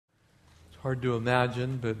Hard to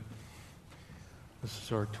imagine, but this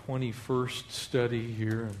is our 21st study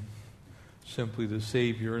here in Simply the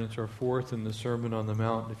Savior, and it's our fourth in the Sermon on the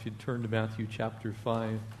Mount. If you'd turn to Matthew chapter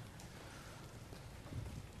 5.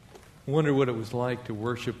 I wonder what it was like to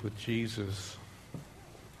worship with Jesus.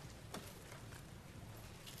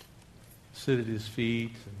 Sit at his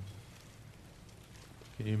feet. And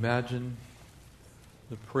can you imagine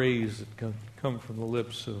the praise that come from the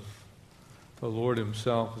lips of the Lord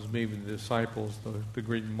himself, as maybe the disciples, the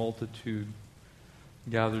great multitude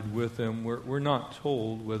gathered with him? We're not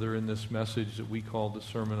told whether in this message that we call the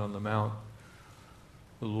Sermon on the Mount,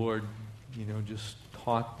 the Lord, just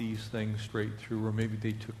taught these things straight through, or maybe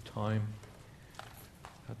they took time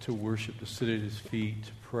to worship, to sit at his feet,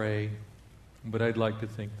 to pray. But I'd like to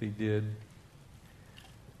think they did.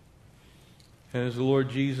 And as the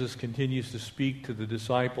Lord Jesus continues to speak to the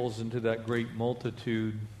disciples and to that great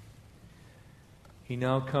multitude, he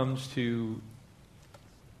now comes to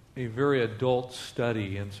a very adult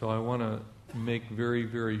study. And so I want to make very,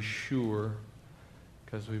 very sure,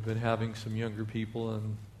 because we've been having some younger people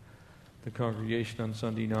in the congregation on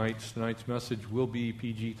Sunday nights, tonight's message will be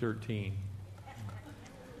PG-13.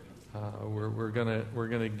 We're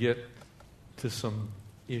gonna get to some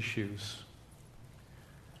issues,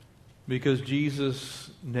 because Jesus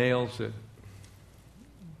nails it.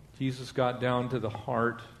 Jesus got down to the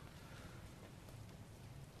heart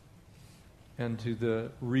and to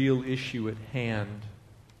the real issue at hand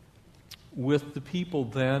with the people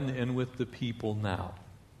then and with the people now.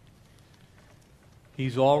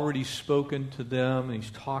 He's already spoken to them, and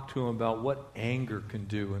he's talked to them about what anger can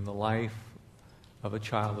do in the life of a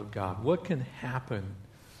child of God. What can happen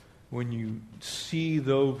when you seethe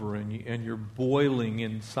over and you're boiling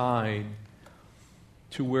inside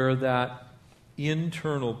to where that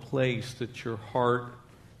internal place that your heart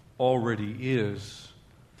already is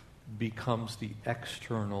becomes the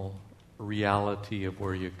external reality of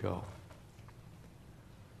where you go.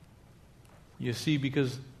 You see,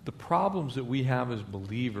 because the problems that we have as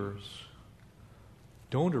believers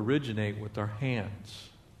don't originate with our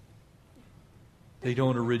hands. They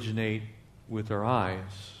don't originate with our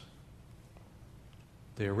eyes.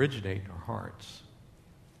 They originate in our hearts.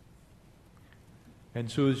 And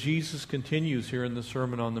so as Jesus continues here in the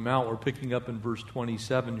Sermon on the Mount, we're picking up in verse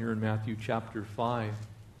 27 here in Matthew chapter 5.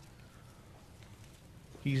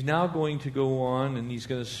 He's now going to go on and he's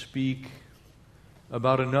going to speak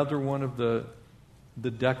about another one of the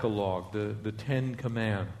Decalogue, the Ten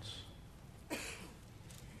Commands.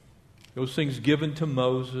 Those things given to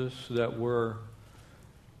Moses that were,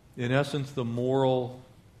 in essence, the moral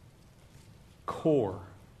core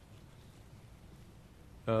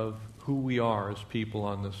of who we are as people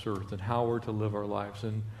on this earth and how we're to live our lives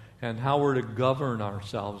and how we're to govern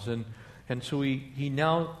ourselves. And so he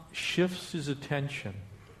now shifts his attention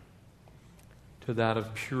to that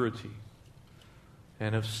of purity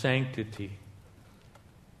and of sanctity.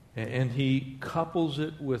 And he couples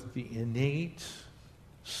it with the innate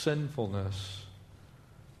sinfulness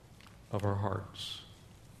of our hearts.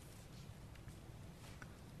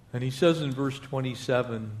 And he says in verse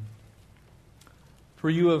 27, "For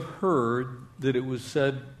you have heard that it was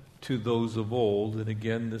said to those of old," and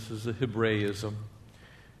again, this is a Hebraism.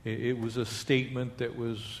 It was a statement that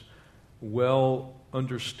was well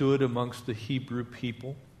understood amongst the Hebrew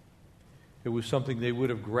people. It was something they would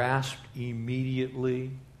have grasped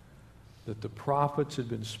immediately, that the prophets had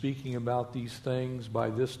been speaking about these things by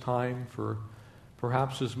this time for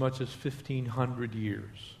perhaps as much as 1,500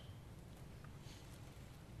 years.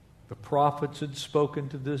 The prophets had spoken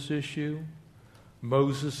to this issue.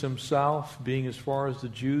 Moses himself, being, as far as the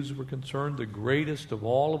Jews were concerned, the greatest of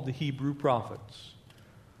all of the Hebrew prophets.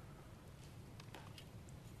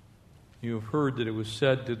 You have heard that it was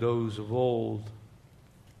said to those of old,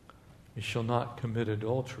 "You shall not commit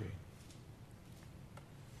adultery."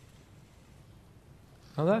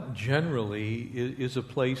 Now that generally is a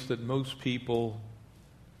place that most people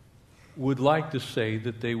would like to say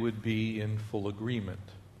that they would be in full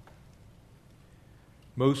agreement.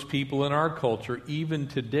 Most people in our culture, even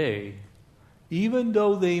today, even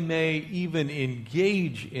though they may even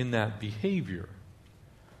engage in that behavior,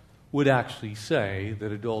 would actually say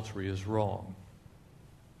that adultery is wrong.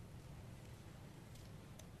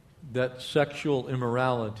 That sexual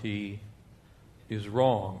immorality is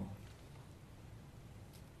wrong.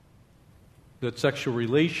 That sexual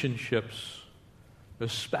relationships,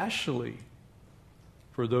 especially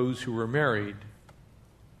for those who are married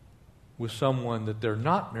with someone that they're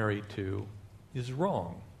not married to, is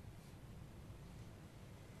wrong.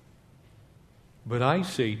 But I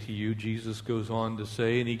say to you, Jesus goes on to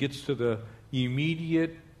say, and he gets to the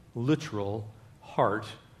immediate literal heart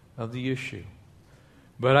of the issue.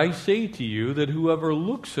 But I say to you that whoever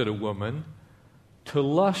looks at a woman to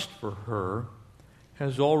lust for her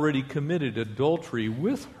has already committed adultery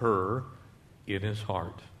with her in his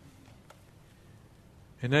heart.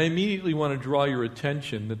 And I immediately want to draw your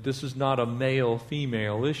attention that this is not a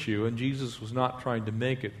male-female issue, and Jesus was not trying to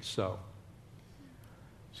make it so.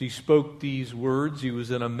 As he spoke these words, he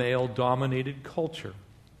was in a male-dominated culture.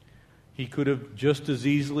 He could have just as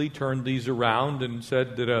easily turned these around and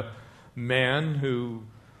said that a man who,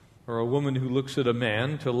 or a woman who looks at a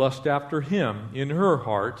man to lust after him in her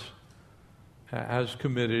heart has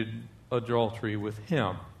committed adultery with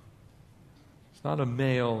him. It's not a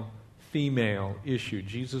male-female issue.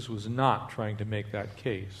 Jesus was not trying to make that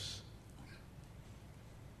case.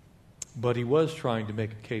 But he was trying to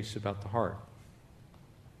make a case about the heart.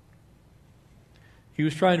 He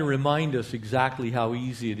was trying to remind us exactly how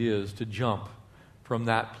easy it is to jump from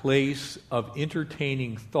that place of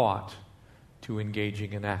entertaining thought to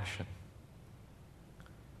engaging in action.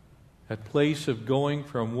 That place of going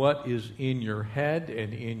from what is in your head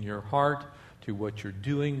and in your heart to what you're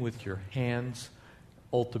doing with your hands,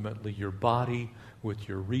 ultimately your body, with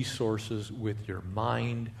your resources, with your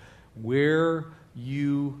mind. Where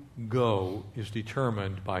you go is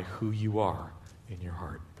determined by who you are in your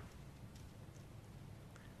heart.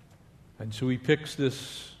 And so he picks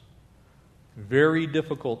this very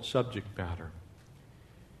difficult subject matter.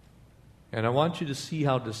 And I want you to see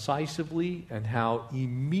how decisively and how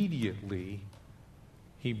immediately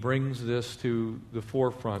he brings this to the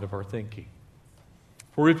forefront of our thinking.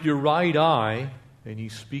 For if your right eye, and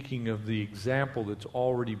he's speaking of the example that's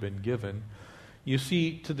already been given, you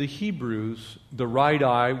see, to the Hebrews, the right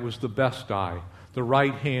eye was the best eye. The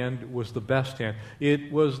right hand was the best hand.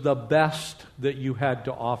 It was the best that you had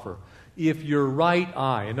to offer. If your right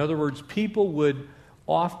eye, in other words, people would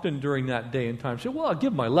often during that day and time say, well, I'll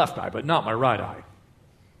give my left eye, but not my right eye.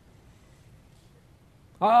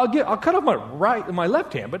 I'll cut off my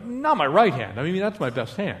left hand, but not my right hand. I mean, that's my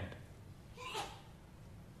best hand.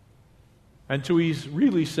 And so he's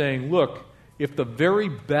really saying, look, if the very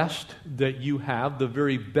best that you have, the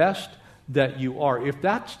very best that you are, if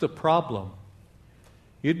that's the problem,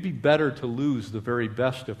 it'd be better to lose the very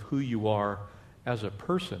best of who you are as a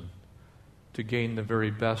person to gain the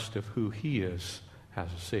very best of who he is as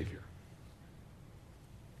a Savior.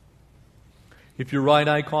 If your right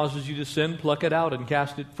eye causes you to sin, pluck it out and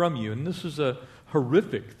cast it from you. And this is a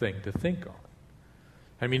horrific thing to think on.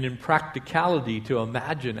 I mean, in practicality, to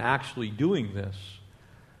imagine actually doing this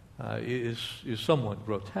is somewhat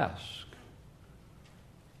grotesque.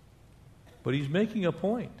 But he's making a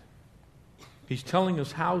point. He's telling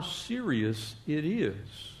us how serious it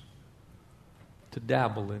is to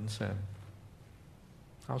dabble in sin.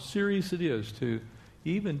 How serious it is to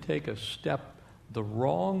even take a step the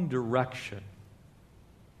wrong direction.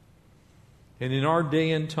 And in our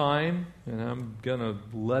day and time, and I'm going to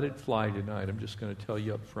let it fly tonight, I'm just going to tell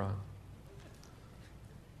you up front.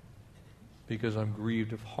 Because I'm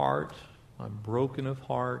grieved of heart, I'm broken of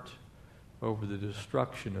heart over the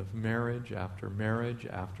destruction of marriage after marriage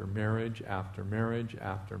after marriage after marriage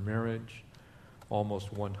after marriage,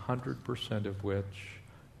 almost 100% of which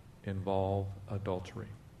involve adultery.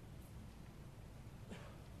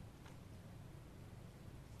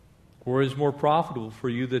 Or is more profitable for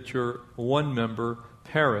you that your one member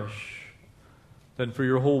perish than for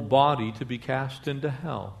your whole body to be cast into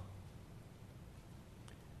hell?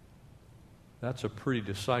 That's a pretty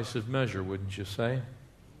decisive measure, wouldn't you say?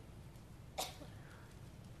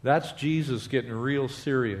 That's Jesus getting real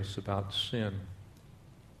serious about sin.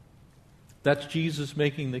 That's Jesus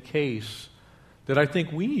making the case that I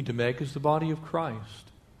think we need to make as the body of Christ.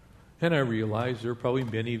 And I realize there are probably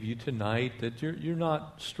many of you tonight that you're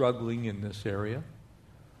not struggling in this area.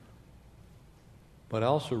 But I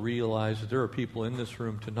also realize that there are people in this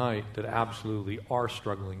room tonight that absolutely are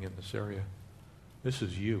struggling in this area. This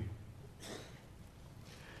is you.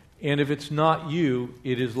 And if it's not you,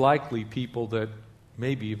 it is likely people that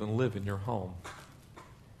maybe even live in your home.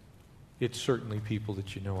 It's certainly people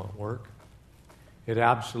that you know at work. It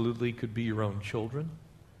absolutely could be your own children.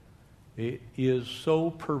 It is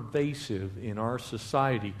so pervasive in our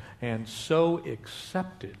society and so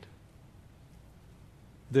accepted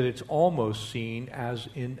that it's almost seen as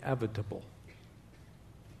inevitable.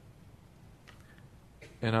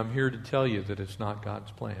 And I'm here to tell you that it's not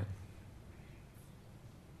God's plan.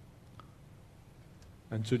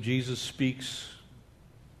 And so Jesus speaks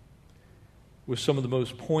with some of the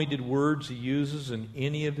most pointed words he uses in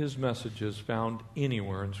any of his messages found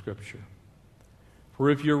anywhere in Scripture. For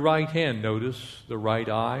if your right hand, notice the right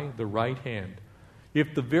eye, the right hand,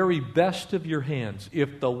 If the very best of your hands,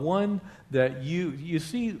 if the one that you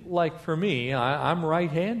see, like for me, I'm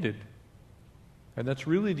right-handed. And that's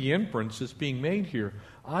really the inference that's being made here.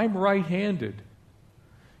 I'm right-handed.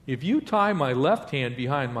 If you tie my left hand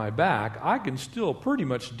behind my back, I can still pretty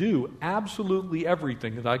much do absolutely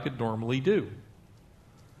everything that I could normally do.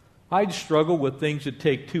 I'd struggle with things that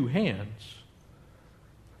take two hands.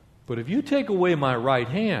 But if you take away my right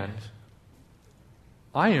hand,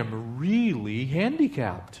 I am really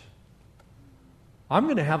handicapped. I'm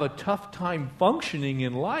going to have a tough time functioning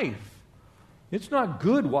in life. It's not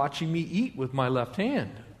good watching me eat with my left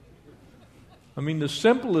hand. I mean, the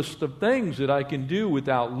simplest of things that I can do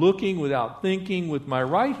without looking, without thinking, with my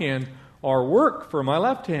right hand are work for my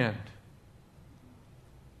left hand.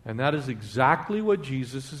 And that is exactly what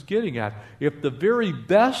Jesus is getting at. If the very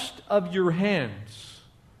best of your hands,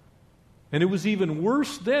 and it was even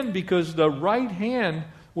worse then because the right hand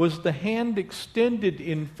was the hand extended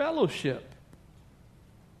in fellowship.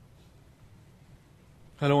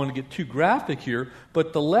 I don't want to get too graphic here,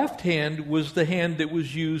 but the left hand was the hand that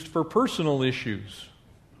was used for personal issues.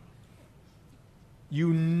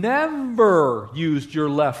 You never used your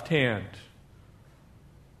left hand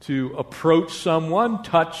to approach someone,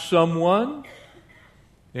 touch someone.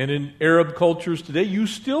 And in Arab cultures today, you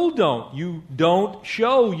still don't. You don't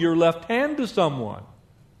show your left hand to someone.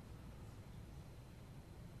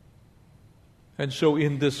 And so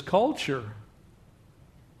in this culture,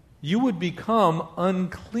 you would become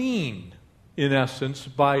unclean, in essence,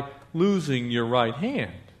 by losing your right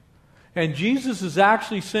hand. And Jesus is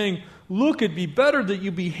actually saying, look, it'd be better that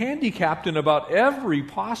you be handicapped in about every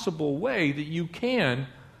possible way that you can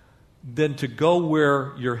than to go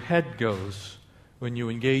where your head goes when you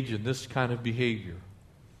engage in this kind of behavior.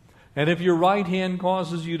 And if your right hand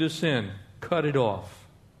causes you to sin, cut it off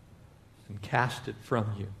and cast it from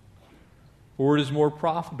you. For it is more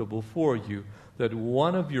profitable for you that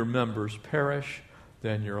one of your members perish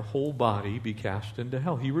than your whole body be cast into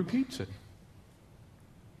hell. He repeats it.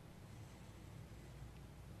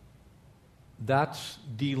 That's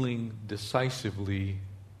dealing decisively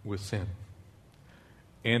with sin.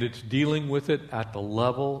 And it's dealing with it at the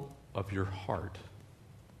level of your heart.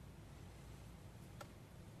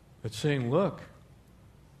 It's saying, look,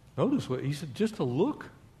 notice what he said, just to look,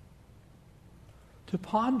 to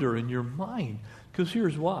ponder in your mind. Because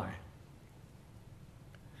here's why.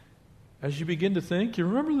 As you begin to think, you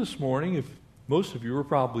remember this morning, if most of you were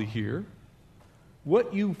probably here,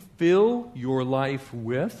 what you fill your life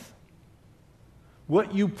with,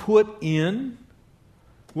 what you put in,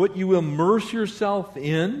 what you immerse yourself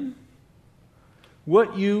in,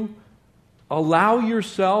 what you allow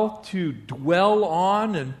yourself to dwell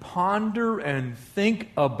on and ponder and think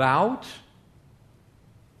about,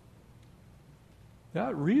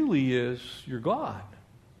 that really is your God.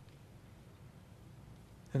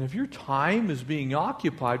 And if your time is being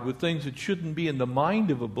occupied with things that shouldn't be in the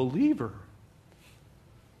mind of a believer,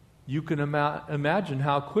 you can imagine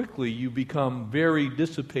how quickly you become very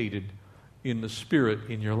dissipated in the spirit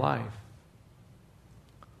in your life.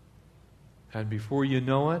 And before you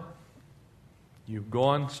know it, you've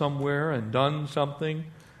gone somewhere and done something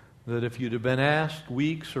that if you'd have been asked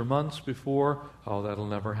weeks or months before, oh, that'll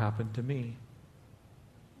never happen to me.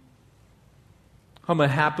 I'm a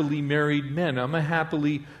happily married man. I'm a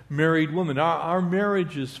happily married woman. Our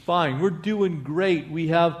marriage is fine. We're doing great. We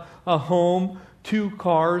have a home, 2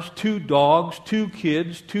 cars, 2 dogs, 2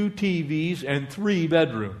 kids, 2 TVs, and 3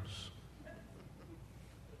 bedrooms.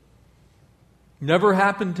 Never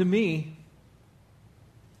happened to me.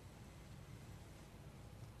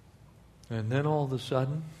 And then all of a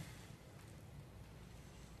sudden,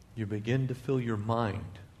 you begin to fill your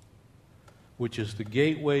mind, which is the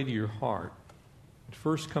gateway to your heart. It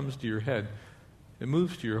first comes to your head, it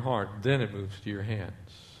moves to your heart, then it moves to your hands.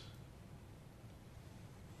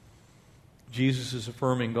 Jesus is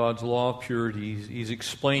affirming God's law of purity. He's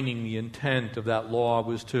explaining the intent of that law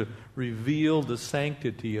was to reveal the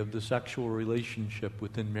sanctity of the sexual relationship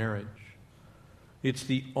within marriage. It's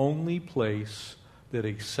the only place that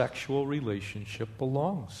a sexual relationship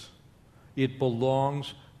belongs. It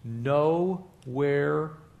belongs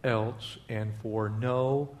nowhere else and for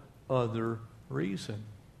no other reason.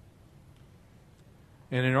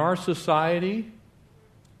 And in our society,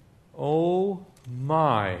 oh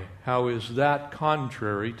my, how is that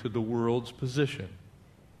contrary to the world's position?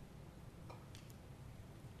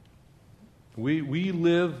 We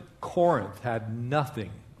live, Corinth had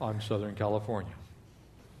nothing on Southern California.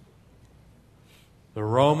 The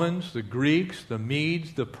Romans, the Greeks, the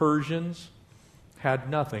Medes, the Persians had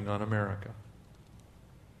nothing on America.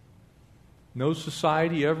 No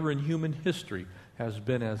society ever in human history has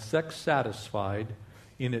been as sex satisfied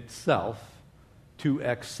in itself to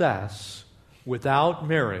excess without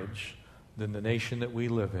marriage than the nation that we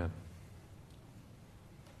live in.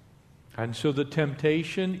 And so the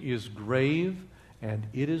temptation is grave and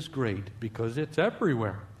it is great because it's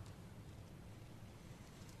everywhere.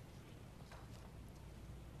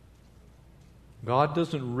 God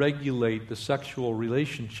doesn't regulate the sexual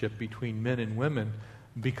relationship between men and women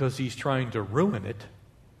because He's trying to ruin it.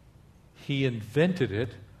 He invented it.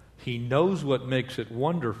 He knows what makes it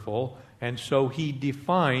wonderful, and so He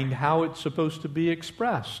defined how it's supposed to be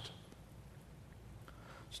expressed.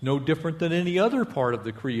 It's no different than any other part of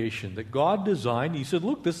the creation that God designed. He said,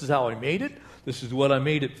 look, this is how I made it. This is what I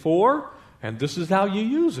made it for, and this is how you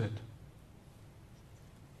use it.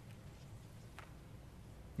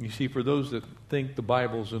 You see, for those that think the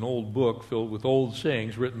Bible's an old book filled with old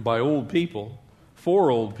sayings written by old people,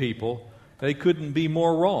 for old people, they couldn't be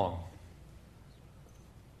more wrong.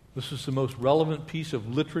 This is the most relevant piece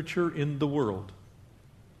of literature in the world.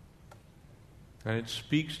 And it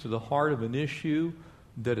speaks to the heart of an issue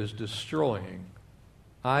that is destroying,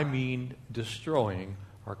 I mean destroying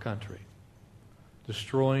our country,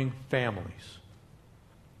 destroying families,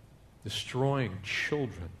 destroying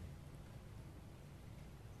children.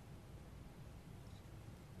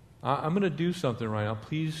 I'm going to do something right now.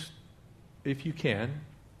 Please, if you can,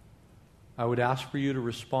 I would ask for you to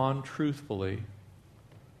respond truthfully.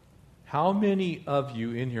 How many of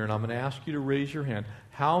you in here, and I'm going to ask you to raise your hand,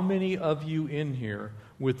 how many of you in here,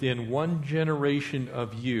 within one generation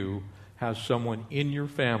of you, has someone in your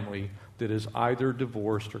family that is either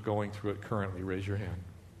divorced or going through it currently? Raise your hand.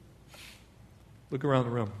 Look around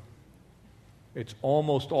the room. It's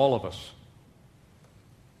almost all of us.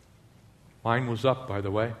 Mine was up, by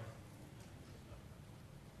the way.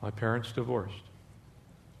 My parents divorced.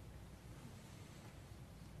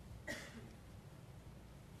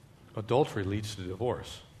 Adultery leads to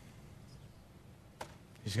divorce.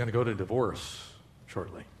 He's going to go to divorce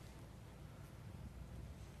shortly.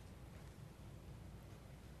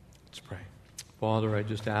 Let's pray. Father, I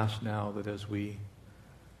just ask now that as we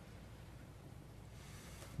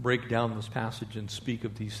break down this passage and speak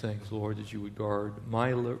of these things, Lord, that you would guard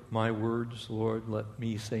my words, Lord. Let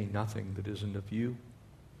me say nothing that isn't of you.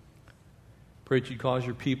 Pray that you cause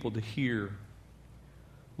your people to hear.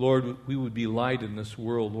 Lord, we would be light in this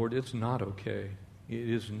world. Lord, it's not okay. It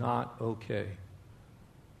is not okay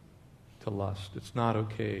to lust. It's not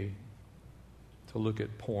okay to look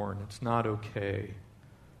at porn. It's not okay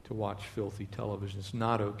to watch filthy television. It's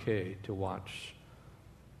not okay to watch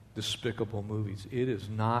despicable movies. It is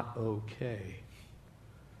not okay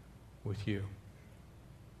with you.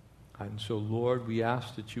 And so, Lord, we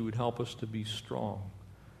ask that you would help us to be strong.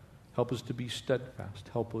 Help us to be steadfast.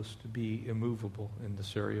 Help us to be immovable in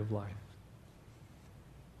this area of life.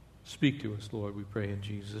 Speak to us, Lord, we pray in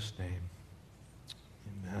Jesus' name.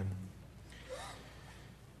 Amen.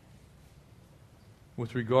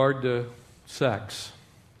 With regard to sex,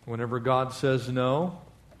 whenever God says no,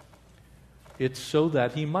 it's so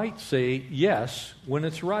that He might say yes when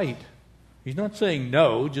it's right. He's not saying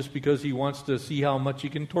no just because He wants to see how much He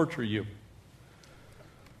can torture you.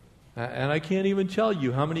 And I can't even tell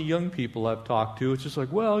you how many young people I've talked to. It's just like,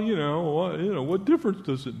 well, what difference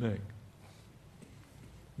does it make?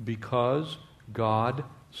 Because God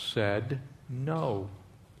said no.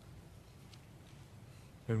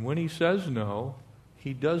 And when He says no,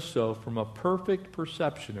 He does so from a perfect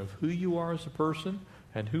perception of who you are as a person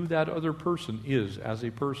and who that other person is as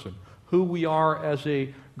a person, who we are as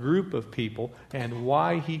a group of people, and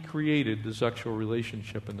why He created the sexual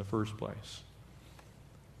relationship in the first place.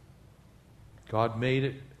 God made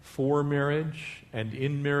it for marriage and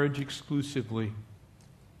in marriage exclusively. I'm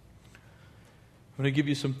going to give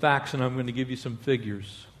you some facts and I'm going to give you some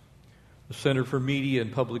figures. The Center for Media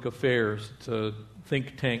and Public Affairs, it's a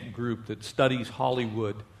think tank group that studies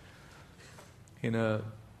Hollywood. In a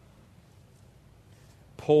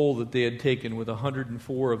poll that they had taken with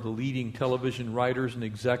 104 of the leading television writers and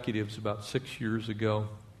executives about 6 years ago,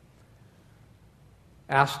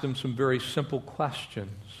 asked them some very simple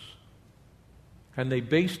questions. And they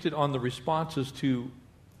based it on the responses to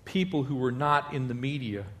people who were not in the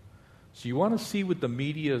media. So you want to see what the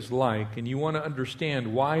media is like, and you want to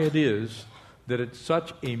understand why it is that it's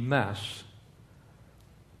such a mess.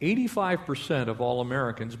 85% of all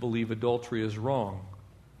Americans believe adultery is wrong.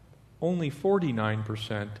 Only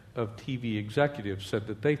 49% of TV executives said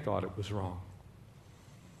that they thought it was wrong.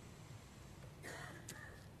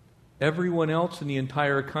 Everyone else in the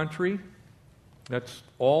entire country, that's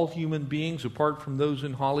all human beings apart from those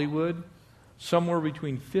in Hollywood, somewhere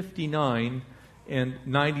between 59 and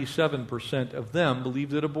 97% of them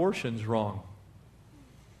believe that abortion's wrong.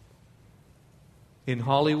 In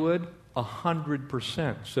Hollywood,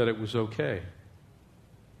 100% said it was okay.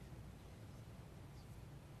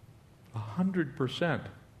 100%.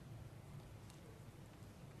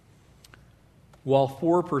 While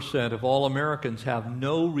 4% of all Americans have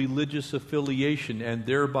no religious affiliation and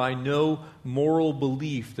thereby no moral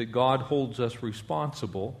belief that God holds us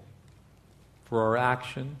responsible for our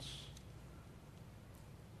actions,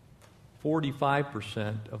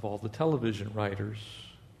 45% of all the television writers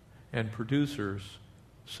and producers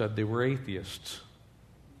said they were atheists.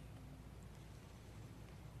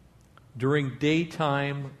 During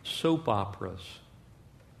daytime soap operas,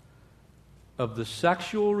 of the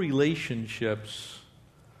sexual relationships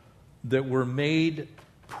that were made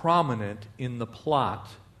prominent in the plot,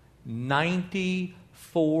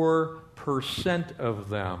 94% of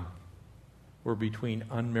them were between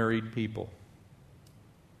unmarried people.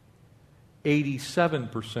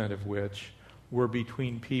 87% of which were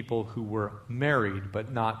between people who were married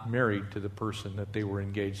but not married to the person that they were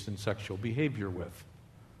engaged in sexual behavior with.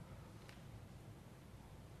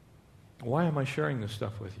 Why am I sharing this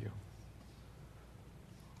stuff with you?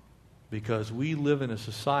 Because we live in a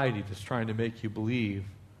society that's trying to make you believe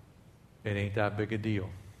it ain't that big a deal.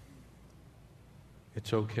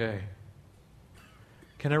 It's okay.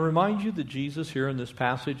 Can I remind you that Jesus here in this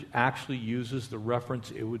passage actually uses the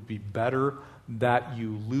reference, it would be better that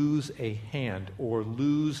you lose a hand or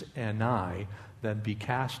lose an eye than be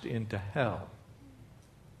cast into hell.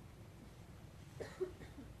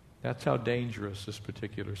 That's how dangerous this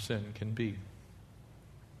particular sin can be.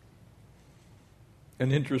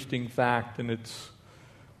 An interesting fact, and it's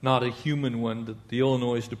not a human one, that the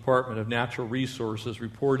Illinois Department of Natural Resources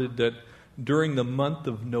reported that during the month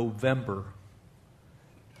of November,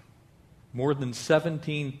 more than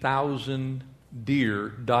 17,000 deer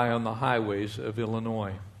die on the highways of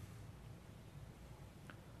Illinois.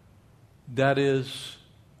 That is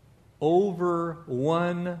over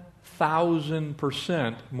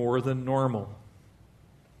 1,000% more than normal.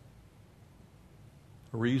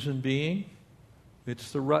 The reason being,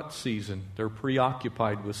 it's the rut season. They're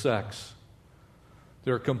preoccupied with sex.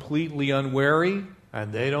 They're completely unwary,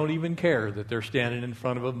 and they don't even care that they're standing in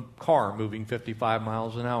front of a car moving 55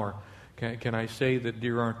 miles an hour. Can I say that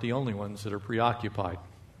deer aren't the only ones that are preoccupied?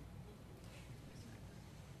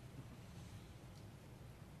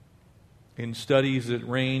 In studies that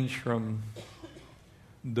range from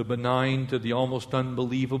the benign to the almost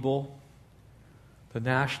unbelievable, the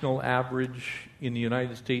national average in the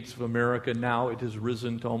United States of America now, it has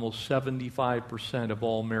risen to almost 75% of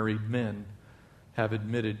all married men have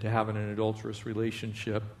admitted to having an adulterous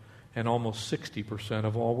relationship, and almost 60%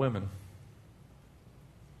 of all women.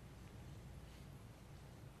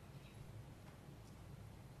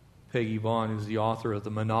 Peggy Vaughn is the author of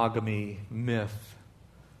The Monogamy Myth,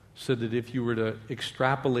 said that if you were to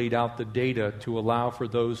extrapolate out the data to allow for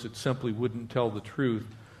those that simply wouldn't tell the truth,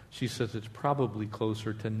 she says it's probably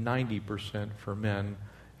closer to 90% for men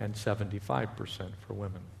and 75% for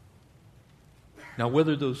women. Now,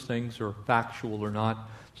 whether those things are factual or not,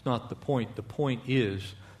 it's not the point. The point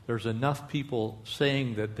is there's enough people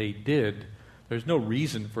saying that they did. There's no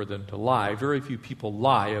reason for them to lie. Very few people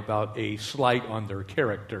lie about a slight on their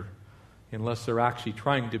character unless they're actually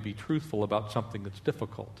trying to be truthful about something that's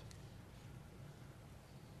difficult.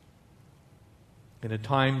 In a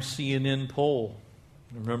Times CNN poll,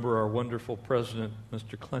 remember our wonderful president,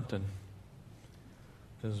 Mr. Clinton,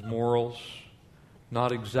 his morals,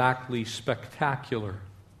 not exactly spectacular.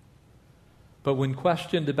 But when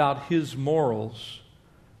questioned about his morals,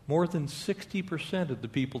 more than 60% of the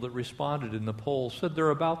people that responded in the poll said they're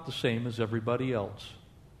about the same as everybody else.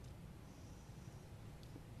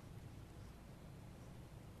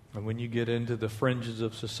 And when you get into the fringes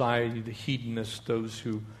of society, the hedonists, those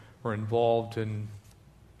who are involved in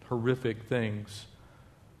horrific things,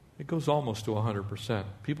 it goes almost to 100%.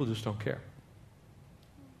 People just don't care.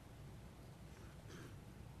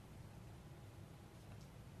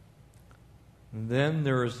 And then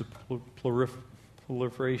there is the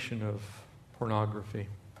proliferation of pornography.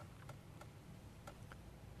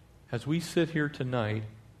 As we sit here tonight,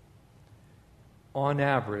 on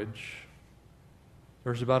average,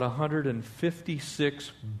 there's about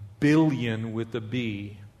 156 billion with a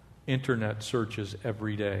B internet searches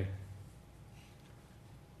every day.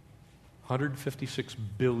 156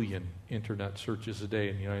 billion internet searches a day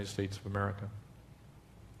in the United States of America.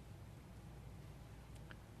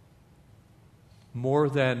 More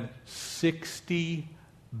than 60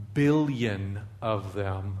 billion of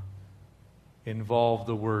them involve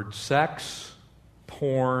the word sex,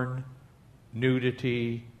 porn,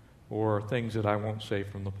 nudity, or things that I won't say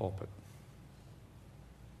from the pulpit.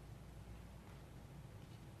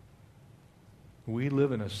 We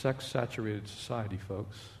live in a sex-saturated society,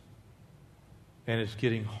 folks. And it's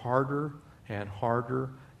getting harder and harder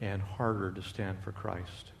and harder to stand for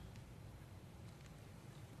Christ.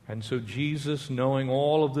 And so Jesus, knowing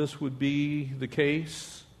all of this would be the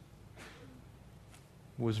case,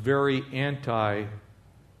 was very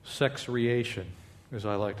anti-sexriation, as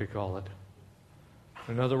I like to call it.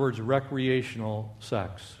 In other words, recreational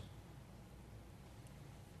sex.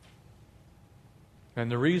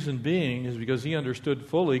 And the reason being is because he understood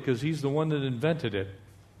fully, because he's the one that invented it.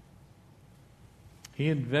 He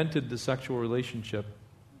invented the sexual relationship,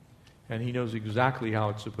 and he knows exactly how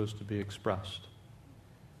it's supposed to be expressed.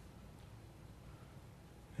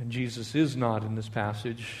 And Jesus is not in this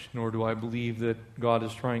passage, nor do I believe that God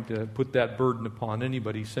is trying to put that burden upon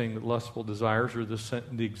anybody, saying that lustful desires are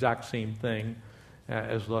the exact same thing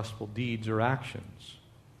as lustful deeds or actions.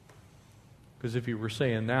 Because if you were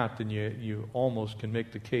saying that, then you almost can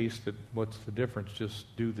make the case that what's the difference?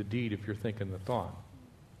 Just do the deed if you're thinking the thought.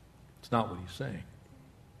 It's not what he's saying.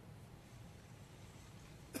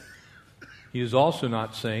 He is also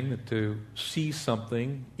not saying that to see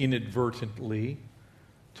something inadvertently,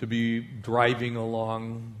 to be driving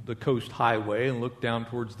along the coast highway and look down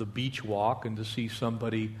towards the beach walk and to see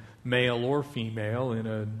somebody, male or female, in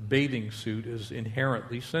a bathing suit is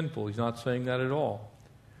inherently sinful. He's not saying that at all.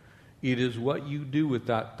 It is what you do with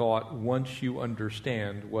that thought once you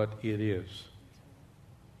understand what it is.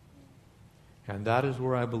 And that is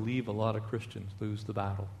where I believe a lot of Christians lose the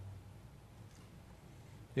battle.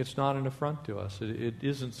 It's not an affront to us. It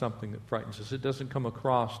isn't something that frightens us. It doesn't come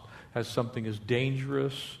across as something as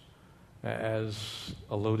dangerous as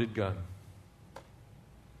a loaded gun.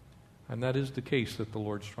 And that is the case that the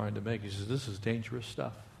Lord's trying to make. He says, this is dangerous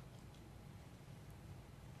stuff.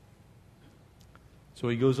 So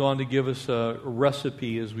he goes on to give us a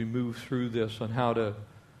recipe as we move through this on how to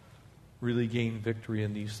really gain victory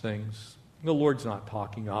in these things. The Lord's not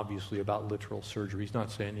talking, obviously, about literal surgery. He's not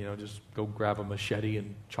saying, just go grab a machete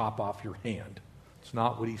and chop off your hand. It's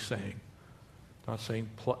not what he's saying. He's not saying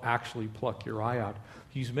actually pluck your eye out.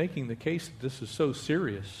 He's making the case that this is so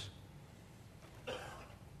serious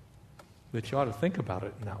that you ought to think about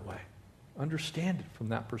it in that way. Understand it from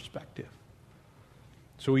that perspective.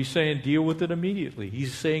 So he's saying deal with it immediately.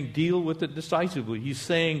 He's saying deal with it decisively. He's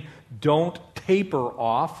saying don't taper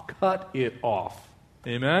off, cut it off.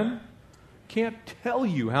 Amen? Can't tell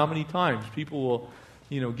you how many times people will,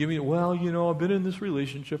 give me, I've been in this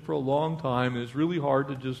relationship for a long time, and it's really hard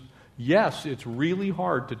to just, yes, it's really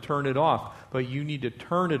hard to turn it off, but you need to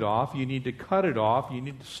turn it off, you need to cut it off, you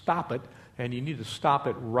need to stop it, and you need to stop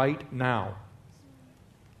it right now.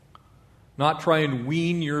 Not try and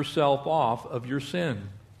wean yourself off of your sin.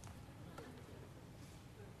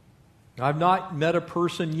 I've not met a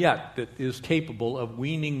person yet that is capable of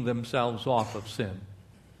weaning themselves off of sin.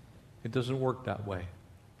 It doesn't work that way.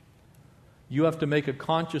 You have to make a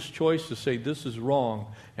conscious choice to say this is wrong,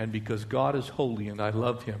 and because God is holy and I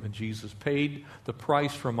love Him and Jesus paid the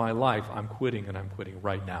price for my life, I'm quitting, and I'm quitting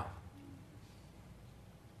right now.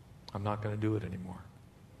 I'm not going to do it anymore.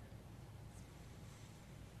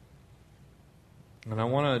 And I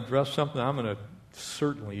want to address something I'm going to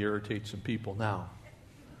certainly irritate some people now.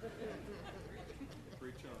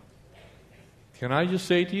 Can I just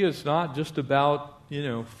say to you, it's not just about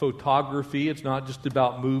photography. It's not just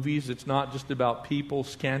about movies. It's not just about people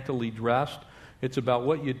scantily dressed. It's about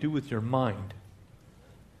what you do with your mind.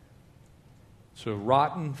 So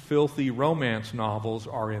rotten, filthy romance novels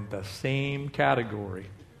are in the same category.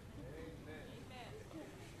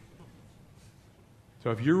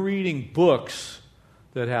 So if you're reading books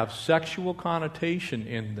that have sexual connotation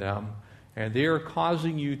in them, and they are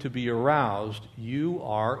causing you to be aroused, you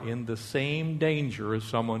are in the same danger as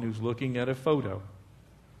someone who's looking at a photo.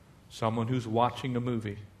 Someone who's watching a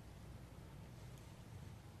movie.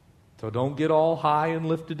 So don't get all high and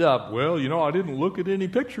lifted up. Well, I didn't look at any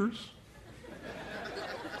pictures.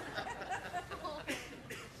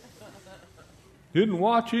 Didn't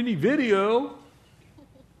watch any video.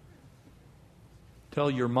 Tell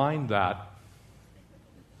your mind that.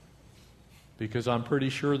 Because I'm pretty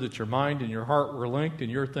sure that your mind and your heart were linked, and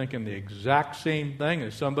you're thinking the exact same thing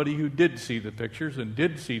as somebody who did see the pictures and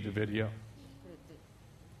did see the video.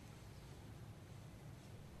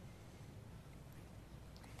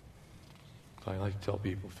 I like to tell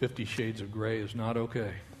people, 50 Shades of Grey is not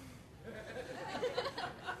okay.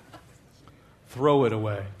 Throw it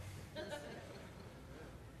away.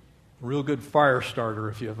 Real good fire starter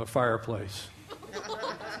if you have a fireplace.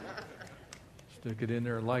 Stick it in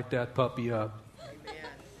there and light that puppy up.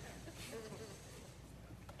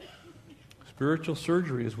 Spiritual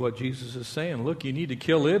surgery is what Jesus is saying. Look, you need to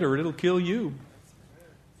kill it or it'll kill you.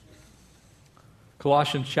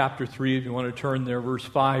 Colossians chapter 3, if you want to turn there, verse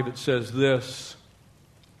 5, it says this.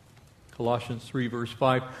 Colossians 3, verse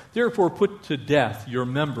 5. Therefore put to death your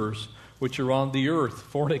members which are on the earth,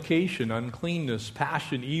 fornication, uncleanness,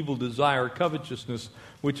 passion, evil desire, covetousness,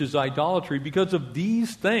 which is idolatry. Because of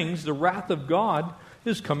these things, the wrath of God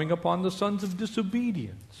is coming upon the sons of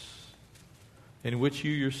disobedience, in which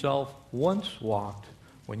you yourself once walked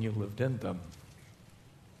when you lived in them.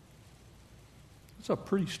 That's a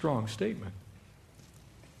pretty strong statement.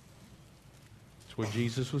 That's what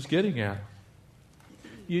Jesus was getting at.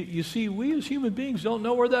 You see, we as human beings don't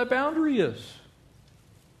know where that boundary is.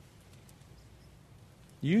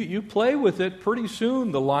 You play with it, pretty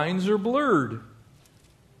soon the lines are blurred.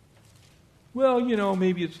 Well,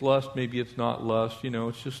 maybe it's lust, maybe it's not lust.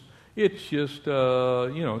 It's just it's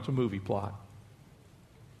a movie plot.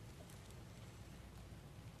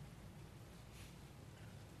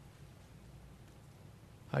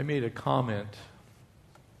 I made a comment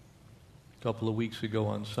a couple of weeks ago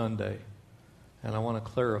on Sunday, and I want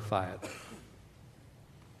to clarify it.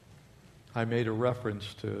 I made a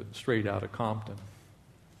reference to Straight Outta Compton.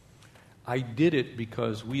 I did it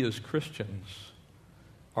because we as Christians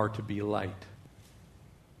are to be light.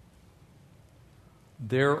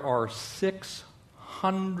 There are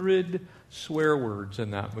 600 swear words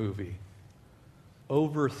in that movie,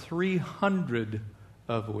 over 300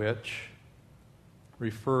 of which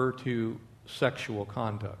refer to sexual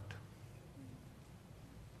conduct.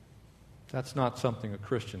 That's not something a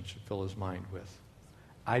Christian should fill his mind with.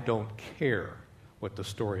 I don't care what the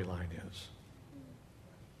storyline is.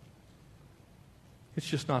 It's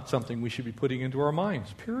just not something we should be putting into our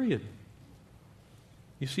minds, period.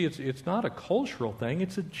 You see, it's not a cultural thing,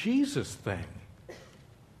 it's a Jesus thing.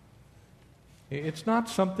 It's not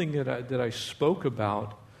something that I spoke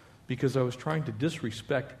about because I was trying to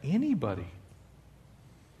disrespect anybody.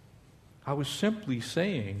 I was simply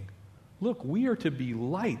saying, look, we are to be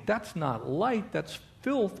light. That's not light, that's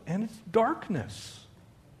filth, and it's darkness.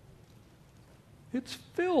 It's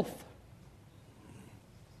filth.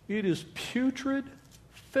 It is putrid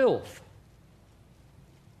filth.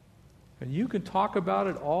 And you can talk about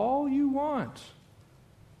it all you want.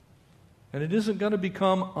 And it isn't going to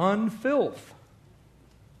become unfilth.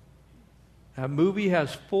 That movie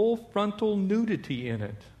has full frontal nudity in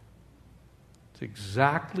it. It's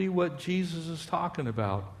exactly what Jesus is talking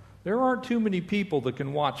about. There aren't too many people that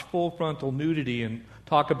can watch full frontal nudity and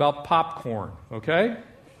talk about popcorn, okay?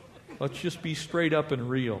 Let's just be straight up and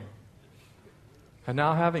real. And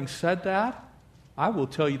now, having said that, I will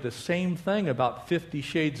tell you the same thing about 50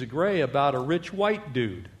 Shades of Grey about a rich white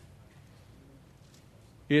dude.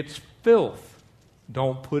 It's filth.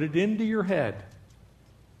 Don't put it into your head.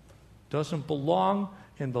 Doesn't belong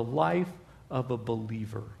in the life of a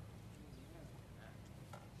believer.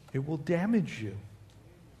 It will damage you.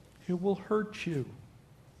 It will hurt you.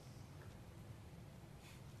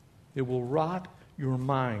 It will rot your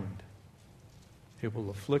mind. It will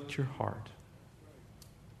afflict your heart.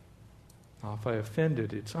 Now, if I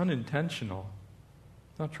offended, it's unintentional.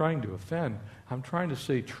 I'm not trying to offend. I'm trying to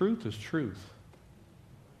say truth is truth.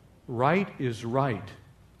 Right is right.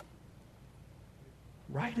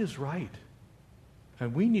 Right is right.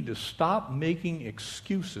 And we need to stop making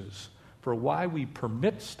excuses for why we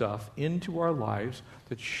permit stuff into our lives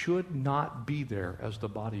that should not be there as the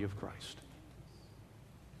body of Christ.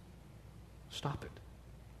 Stop it.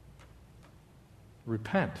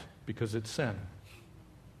 Repent because it's sin.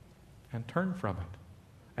 And turn from it.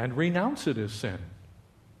 And renounce it as sin.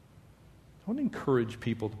 Don't encourage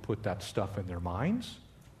people to put that stuff in their minds.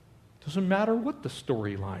 Doesn't matter what the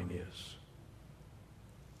storyline is.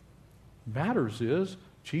 Matters is,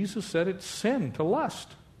 Jesus said it's sin to lust.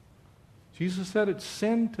 Jesus said it's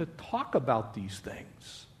sin to talk about these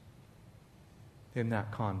things in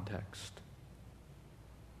that context.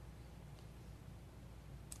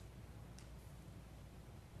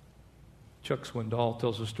 Chuck Swindoll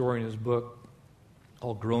tells a story in his book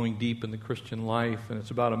called Growing Deep in the Christian Life, and it's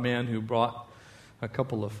about a man who brought a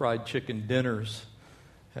couple of fried chicken dinners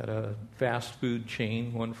at a fast food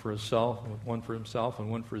chain, one for himself, and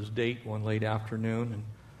one for his date, one late afternoon. And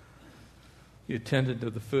he attended to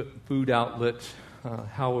the food outlet,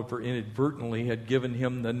 however, inadvertently had given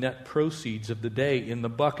him the net proceeds of the day in the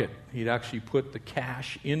bucket. He'd actually put the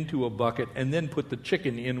cash into a bucket and then put the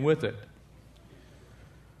chicken in with it.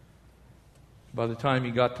 By the time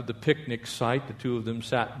he got to the picnic site, the two of them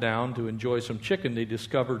sat down to enjoy some chicken. They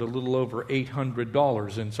discovered a little over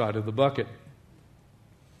 $800 inside of the bucket.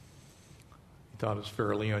 thought it was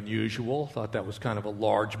fairly unusual, thought that was kind of a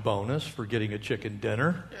large bonus for getting a chicken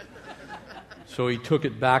dinner. So he took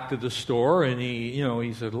it back to the store and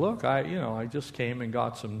he said, look, I just came and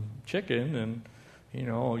got some chicken and,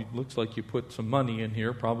 it looks like you put some money in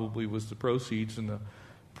here, probably was the proceeds. And the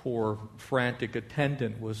poor frantic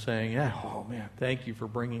attendant was saying, oh man, thank you for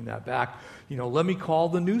bringing that back. Let me call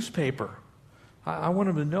the newspaper. I want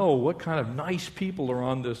them to know what kind of nice people are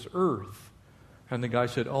on this earth. And the guy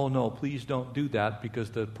said, oh no, please don't do that because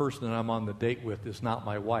the person that I'm on the date with is not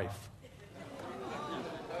my wife.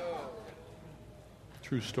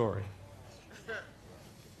 True story.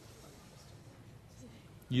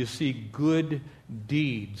 You see, good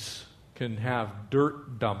deeds can have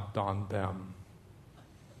dirt dumped on them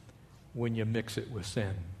when you mix it with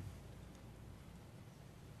sin.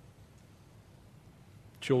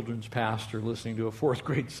 Children's pastor listening to a fourth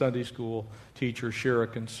grade Sunday school teacher share a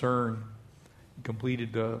concern. He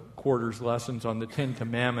completed the quarters lessons on the Ten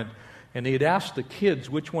Commandments, and he had asked the kids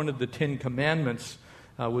which one of the 10 Commandments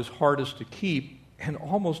was hardest to keep, and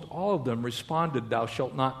almost all of them responded, "Thou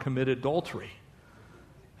shalt not commit adultery."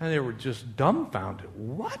 And they were just dumbfounded.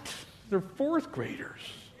 What? They're fourth graders.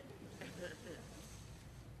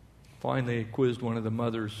 Finally, they quizzed one of the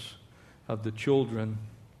mothers of the children,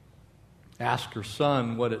 asked her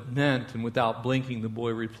son what it meant, and without blinking, the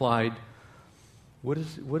boy replied, What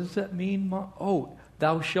does that mean, Mom? Oh,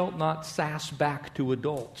 thou shalt not sass back to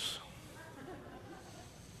adults.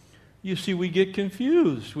 You see, we get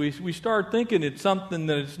confused. We start thinking it's something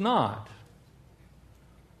that it's not.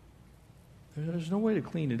 There's no way to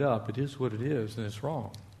clean it up. It is what it is, and it's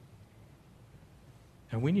wrong.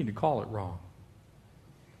 And we need to call it wrong.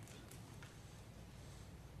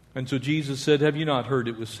 And so Jesus said, have you not heard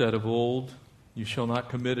it was said of old, you shall not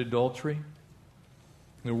commit adultery?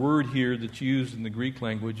 The word here that's used in the Greek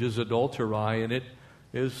language is adulterai, and it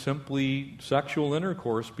is simply sexual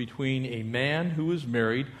intercourse between a man who is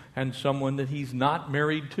married and someone that he's not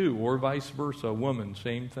married to, or vice versa, a woman,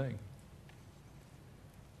 same thing.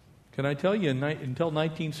 Can I tell you, until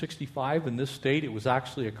 1965 in this state, it was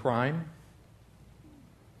actually a crime.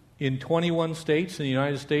 In 21 states in the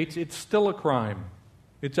United States, it's still a crime.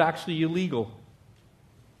 It's actually illegal.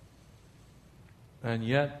 And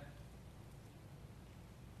yet,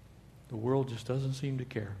 the world just doesn't seem to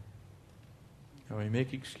care. And we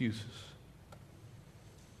make excuses.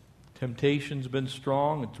 Temptation's been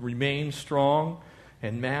strong, it remains strong,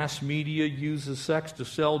 and mass media uses sex to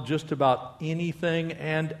sell just about anything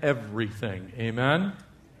and everything. Amen?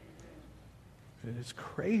 It's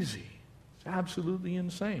crazy. It's absolutely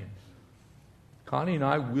insane. Connie and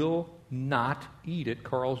I will not eat at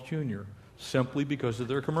Carl's Jr. simply because of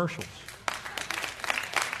their commercials.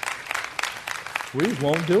 We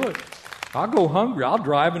won't do it. I'll go hungry. I'll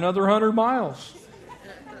drive another 100 miles.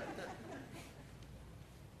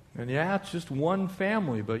 And yeah, it's just one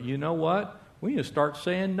family, but you know what? We need to start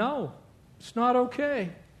saying no. It's not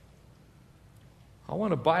okay. I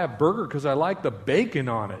want to buy a burger because I like the bacon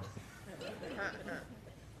on it.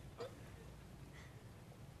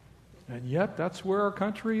 And yet, that's where our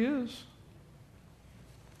country is.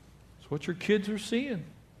 It's what your kids are seeing.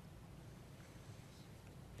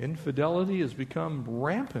 Infidelity has become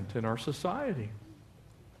rampant in our society.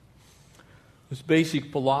 This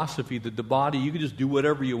basic philosophy that the body, you can just do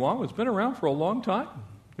whatever you want, it's been around for a long time.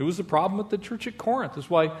 It was the problem with the church at Corinth. That's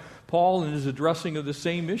why Paul, in his addressing of the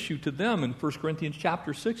same issue to them in 1 Corinthians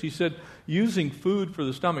chapter 6, he said, using food for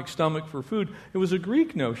the stomach, stomach for food, it was a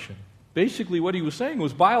Greek notion. Basically what he was saying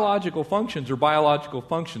was biological functions are biological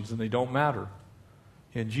functions and they don't matter.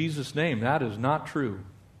 In Jesus' name, that is not true.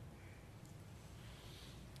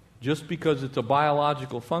 Just because it's a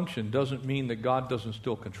biological function doesn't mean that God doesn't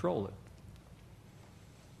still control it.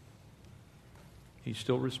 He's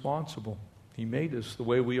still responsible. He made us the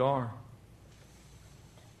way we are.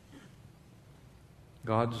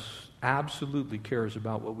 God absolutely cares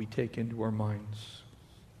about what we take into our minds.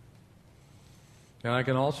 And I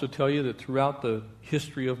can also tell you that throughout the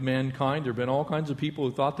history of mankind, there have been all kinds of people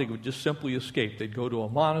who thought they would just simply escape. They'd go to a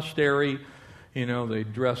monastery,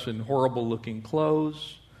 they'd dress in horrible-looking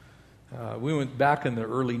clothes. We went back in the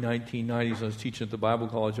early 1990s. I was teaching at the Bible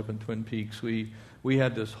College up in Twin Peaks. We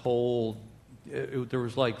had this whole... there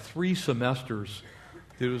was like 3 semesters.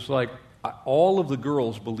 It was like all of the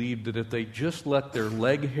girls believed that if they just let their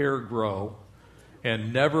leg hair grow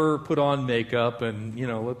and never put on makeup and,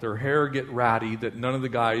 let their hair get ratty, that none of the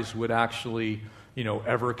guys would actually,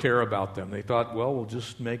 ever care about them. They thought, well, we'll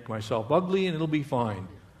just make myself ugly and it'll be fine.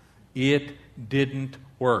 It didn't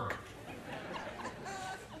work.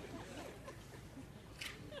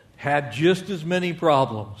 Had just as many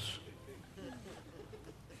problems.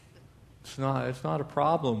 It's not a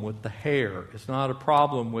problem with the hair. It's not a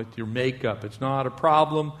problem with your makeup. It's not a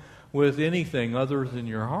problem with anything other than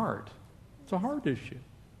your heart. It's a heart issue.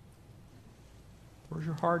 Where's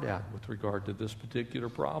your heart at with regard to this particular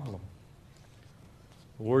problem?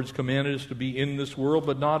 The Lord's commanded us to be in this world,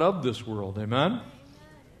 but not of this world. Amen?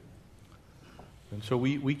 And so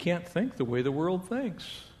we can't think the way the world thinks.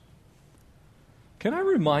 Can I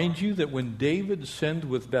remind you that when David sinned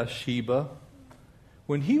with Bathsheba,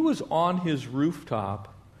 when he was on his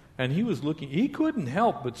rooftop and he was looking, he couldn't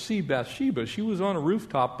help but see Bathsheba. She was on a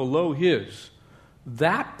rooftop below his.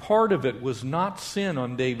 That part of it was not sin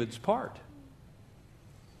on David's part.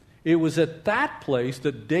 It was at that place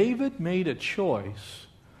that David made a choice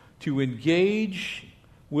to engage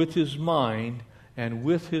with his mind and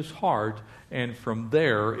with his heart, and from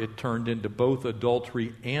there it turned into both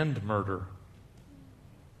adultery and murder.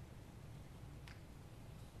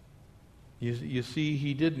 You see,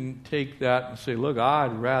 he didn't take that and say, look,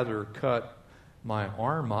 I'd rather cut my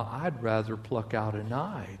arm off. I'd rather pluck out an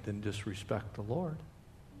eye than disrespect the Lord.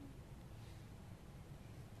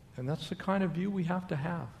 And that's the kind of view we have to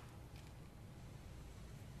have.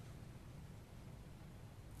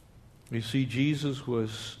 You see, Jesus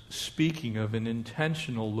was speaking of an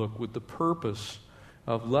intentional look with the purpose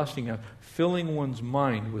of lusting out, filling one's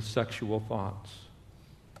mind with sexual thoughts.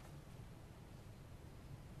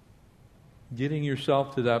 Getting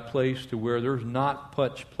yourself to that place to where there's not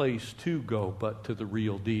much place to go but to the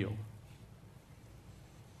real deal.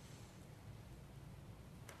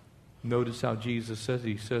 Notice how Jesus says,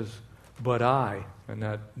 he says, but I, and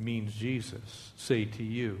that means Jesus, say to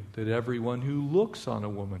you that everyone who looks on a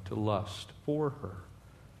woman to lust for her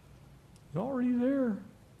is already there.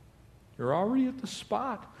 You're already at the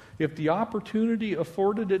spot. If the opportunity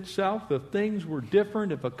afforded itself, if things were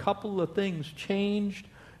different, if a couple of things changed,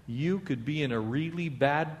 you could be in a really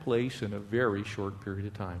bad place in a very short period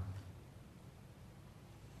of time.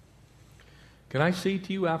 Can I say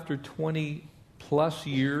to you, after 20 plus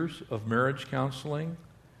years of marriage counseling,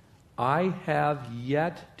 I have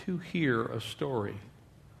yet to hear a story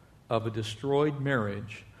of a destroyed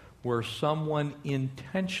marriage where someone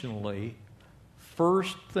intentionally,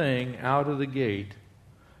 first thing out of the gate,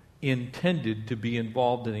 intended to be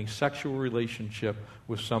involved in a sexual relationship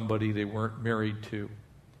with somebody they weren't married to.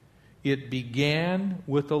 It began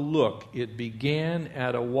with a look. It began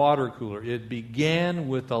at a water cooler. It began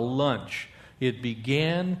with a lunch. It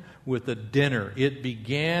began with a dinner. It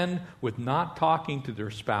began with not talking to their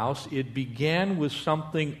spouse. It began with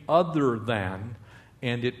something other than,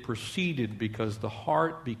 and it proceeded because the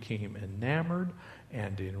heart became enamored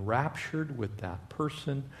and enraptured with that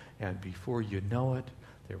person, and before you know it,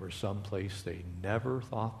 they were someplace they never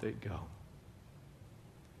thought they'd go.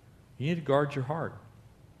 You need to guard your heart.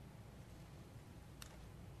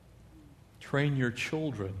 Train your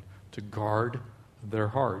children to guard their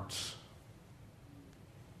hearts.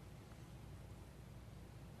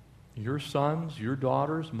 Your sons, your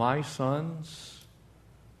daughters, my sons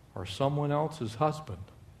are someone else's husband.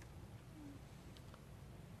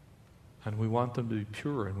 And we want them to be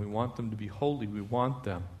pure, and we want them to be holy. We want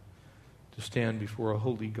them to stand before a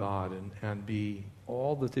holy God and be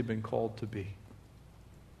all that they've been called to be.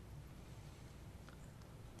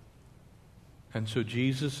 And so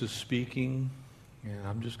Jesus is speaking, and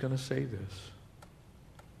I'm just going to say this.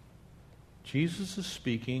 Jesus is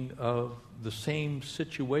speaking of the same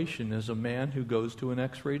situation as a man who goes to an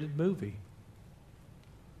X-rated movie.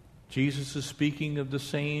 Jesus is speaking of the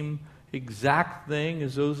same exact thing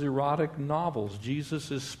as those erotic novels. Jesus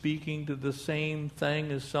is speaking to the same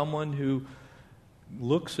thing as someone who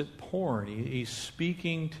looks at porn. He's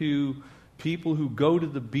speaking to people who go to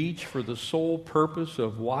the beach for the sole purpose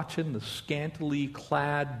of watching the scantily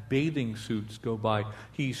clad bathing suits go by.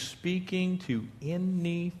 He's speaking to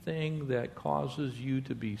anything that causes you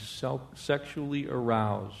to be sexually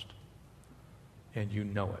aroused, and you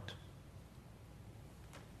know it.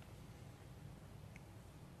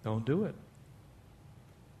 Don't do it.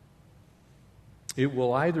 It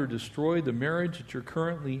will either destroy the marriage that you're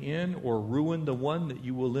currently in or ruin the one that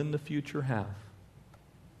you will in the future have.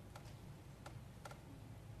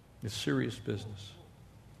 It's serious business.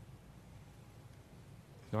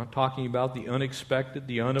 He's not talking about the unexpected,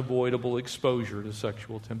 the unavoidable exposure to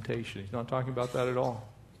sexual temptation. He's not talking about that at all.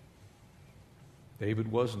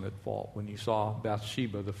 David wasn't at fault when he saw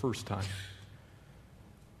Bathsheba the first time.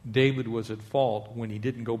 David was at fault when he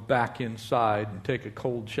didn't go back inside and take a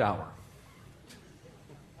cold shower.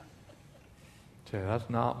 Say,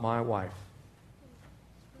 that's not my wife.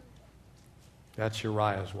 That's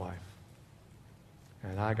Uriah's wife.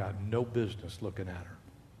 And I got no business looking at her.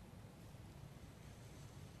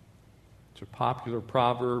 It's a popular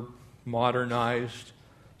proverb, modernized.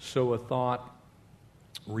 Sow a thought,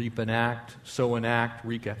 reap an act. Sow an act,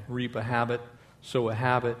 reap a habit. Sow a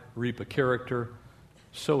habit, reap a character.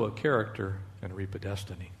 Sow a character, and reap a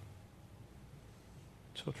destiny.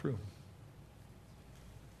 So true.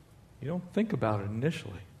 You don't think about it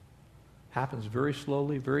initially. It happens very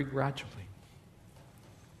slowly, very gradually.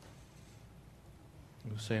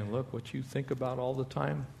 He was saying, look, what you think about all the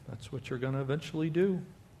time, that's what you're going to eventually do.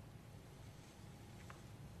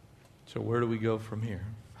 So where do we go from here?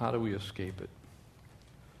 How do we escape it?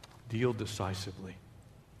 Deal decisively.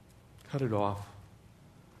 Cut it off.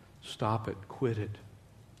 Stop it. Quit it.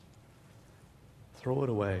 Throw it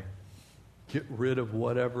away. Get rid of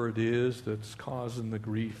whatever it is that's causing the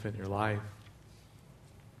grief in your life.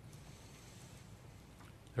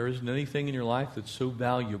 There isn't anything in your life that's so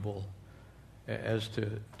valuable as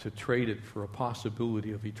to trade it for a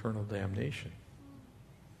possibility of eternal damnation.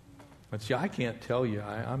 But see, I can't tell you.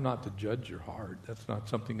 I'm not to judge your heart. That's not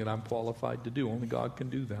something that I'm qualified to do. Only God can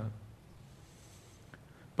do that.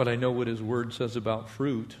 But I know what His Word says about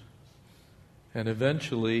fruit. And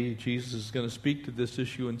eventually, Jesus is going to speak to this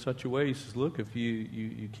issue in such a way. He says, look, if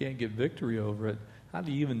you can't get victory over it, how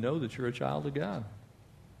do you even know that you're a child of God?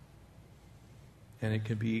 And it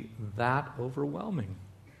can be that overwhelming.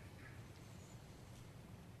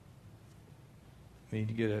 We need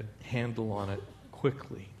to get a handle on it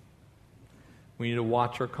quickly. We need to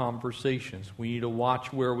watch our conversations. We need to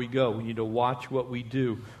watch where we go. We need to watch what we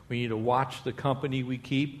do. We need to watch the company we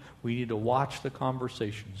keep. We need to watch the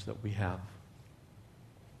conversations that we have.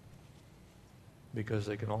 Because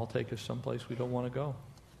they can all take us someplace we don't want to go.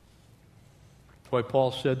 That's why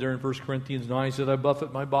Paul said there in 1 Corinthians 9, he said, I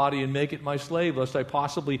buffet my body and make it my slave, lest I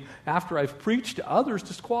possibly, after I've preached to others,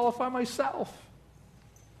 disqualify myself.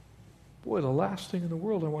 Boy, the last thing in the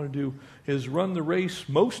world I want to do is run the race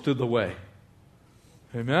most of the way.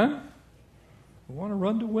 Amen? I want to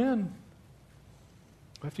run to win.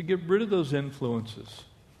 I have to get rid of those influences.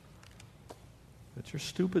 It's your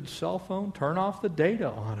stupid cell phone. Turn off the data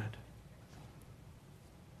on it.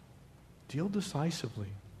 Deal decisively.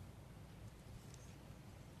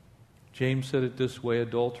 James said it this way,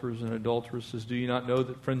 adulterers and adulteresses, do you not know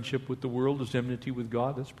that friendship with the world is enmity with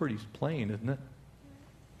God? That's pretty plain, isn't it?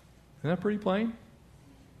 Isn't that pretty plain?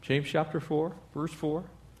 James chapter 4, verse 4.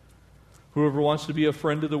 Whoever wants to be a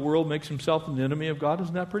friend of the world makes himself an enemy of God.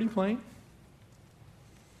 Isn't that pretty plain?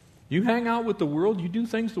 You hang out with the world, you do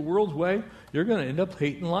things the world's way, you're going to end up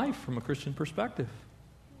hating life from a Christian perspective.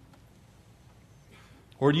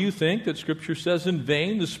 Or do you think that Scripture says in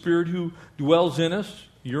vain the Spirit who dwells in us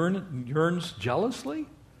yearns jealously?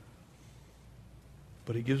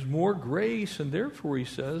 But He gives more grace, and therefore He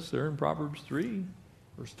says there in Proverbs 3,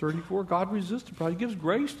 verse 34, God resists the proud. He gives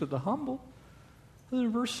grace to the humble. And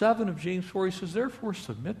in verse 7 of James 4, he says, therefore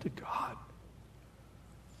submit to God.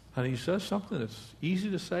 And he says something that's easy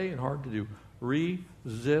to say and hard to do.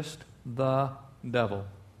 Resist the devil.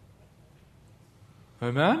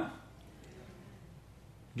 Amen?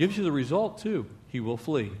 Gives you the result too. He will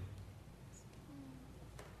flee.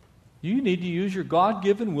 You need to use your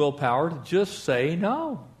God-given willpower to just say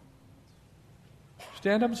no.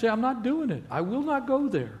 Stand up and say, I'm not doing it. I will not go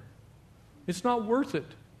there. It's not worth it.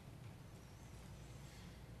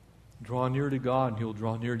 Draw near to God, and He'll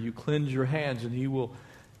draw near to you. Cleanse your hands, and He will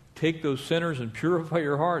take those sinners and purify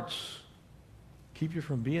your hearts. Keep you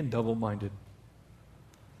from being double-minded.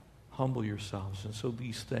 Humble yourselves. And so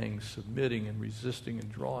these things, submitting and resisting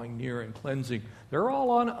and drawing near and cleansing, they're all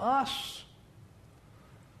on us.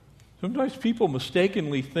 Sometimes people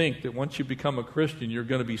mistakenly think that once you become a Christian, you're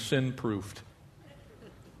going to be sin-proofed.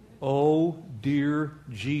 Oh, dear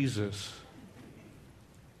Jesus.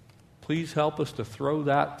 Please help us to throw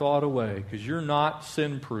that thought away, because you're not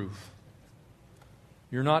sin-proof.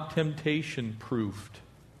 You're not temptation-proofed.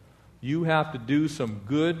 You have to do some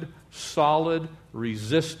good, solid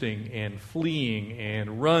resisting and fleeing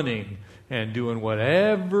and running and doing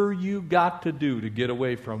whatever you got to do to get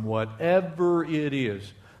away from whatever it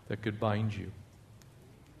is that could bind you.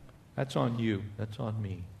 That's on you. That's on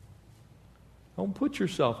me. Don't put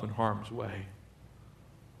yourself in harm's way.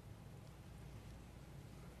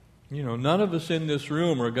 You know, none of us in this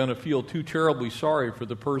room are going to feel too terribly sorry for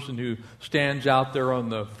the person who stands out there on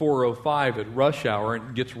the 405 at rush hour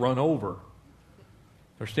and gets run over.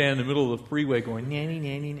 They're standing in the middle of the freeway going, nanny,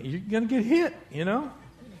 nanny, nanny. You're going to get hit, you know?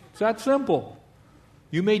 It's that simple.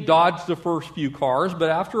 You may dodge the first few cars, but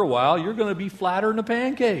after a while, you're going to be flatter than a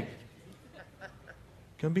pancake.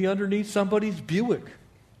 Going to be underneath somebody's Buick.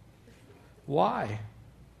 Why?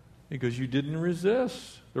 Because you didn't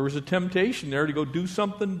resist. There was a temptation there to go do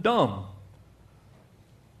something dumb.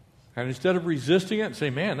 And instead of resisting it and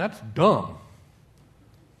saying, man, that's dumb.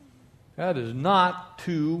 That is not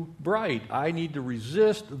too bright. I need to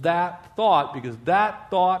resist that thought because that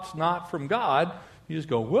thought's not from God. You just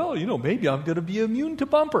go, well, maybe I'm going to be immune to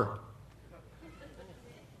bumper.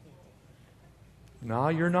 No,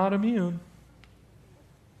 you're not immune.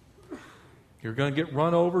 You're going to get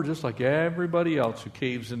run over just like everybody else who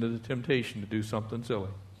caves into the temptation to do something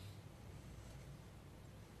silly.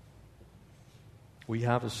 We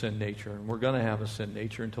have a sin nature, and we're going to have a sin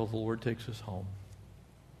nature until the Lord takes us home.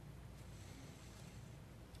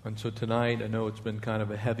 And so tonight, I know it's been kind of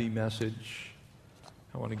a heavy message.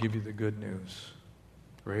 I want to give you the good news.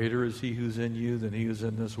 Greater is He who's in you than he who's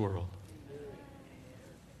in this world.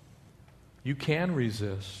 You can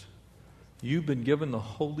resist. You've been given the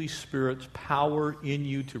Holy Spirit's power in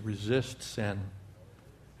you to resist sin.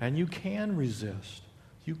 And you can resist.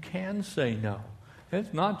 You can say no.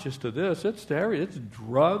 It's not just to this. It's to everything. It's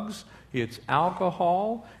drugs. It's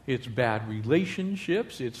alcohol. It's bad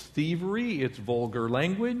relationships. It's thievery. It's vulgar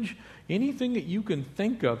language. Anything that you can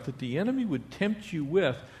think of that the enemy would tempt you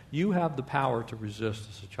with, you have the power to resist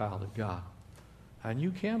as a child of God. And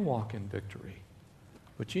you can walk in victory.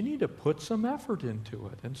 But you need to put some effort into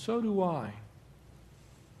it. And so do I.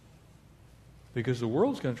 Because the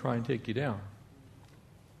world's going to try and take you down.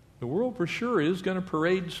 The world for sure is going to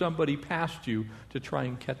parade somebody past you to try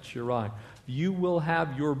and catch your eye. You will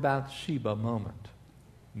have your Bathsheba moment,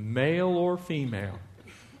 male or female.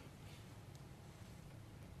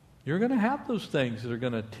 You're going to have those things that are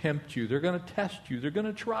going to tempt you. They're going to test you. They're going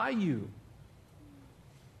to try you.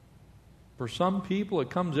 For some people,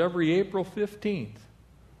 it comes every April 15th.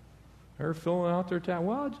 They're filling out their tax.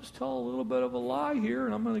 Well, I'll just tell a little bit of a lie here,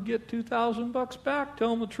 and I'm going to get $2,000 back.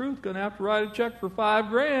 Tell them the truth. Going to have to write a check for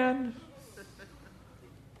 $5,000.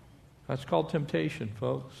 That's called temptation,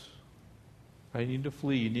 folks. You need to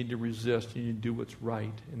flee. You need to resist. You need to do what's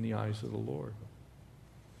right in the eyes of the Lord.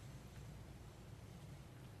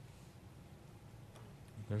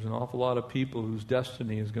 There's an awful lot of people whose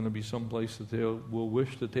destiny is going to be someplace that they will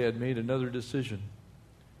wish that they had made another decision.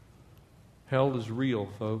 Hell is real,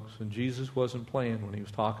 folks, and Jesus wasn't playing when He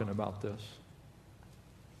was talking about this.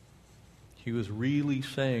 He was really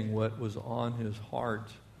saying what was on His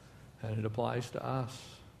heart, and it applies to us.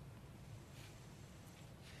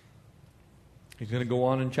 He's going to go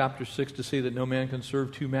on in chapter 6 to say that no man can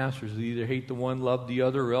serve two masters. They either hate the one, love the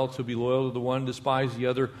other, or else he'll be loyal to the one, despise the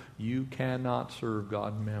other. You cannot serve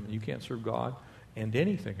God and mammon. You can't serve God and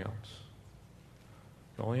anything else.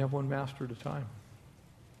 You only have one master at a time.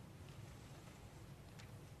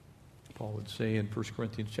 Paul would say in 1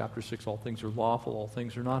 Corinthians chapter 6, all things are lawful, all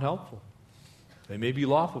things are not helpful. They may be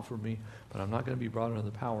lawful for me, but I'm not going to be brought under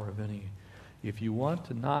the power of any. If you want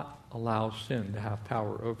to not allow sin to have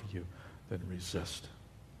power over you, then resist.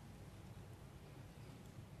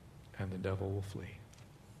 And the devil will flee.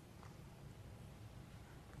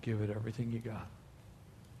 Give it everything you got.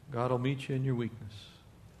 God will meet you in your weakness.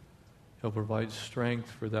 He'll provide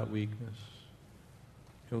strength for that weakness.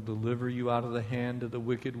 He'll deliver you out of the hand of the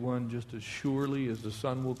wicked one just as surely as the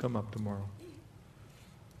sun will come up tomorrow.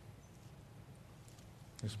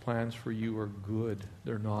 His plans for you are good.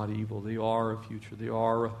 They're not evil. They are a future. They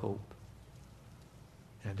are a hope.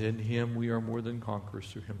 And in Him we are more than conquerors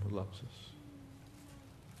through Him who loves us.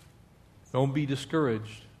 Don't be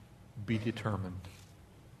discouraged. Be determined.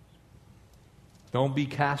 Don't be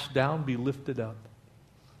cast down. Be lifted up.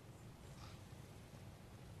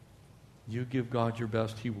 You give God your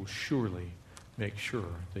best, He will surely make sure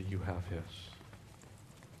that you have His.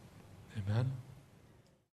 Amen.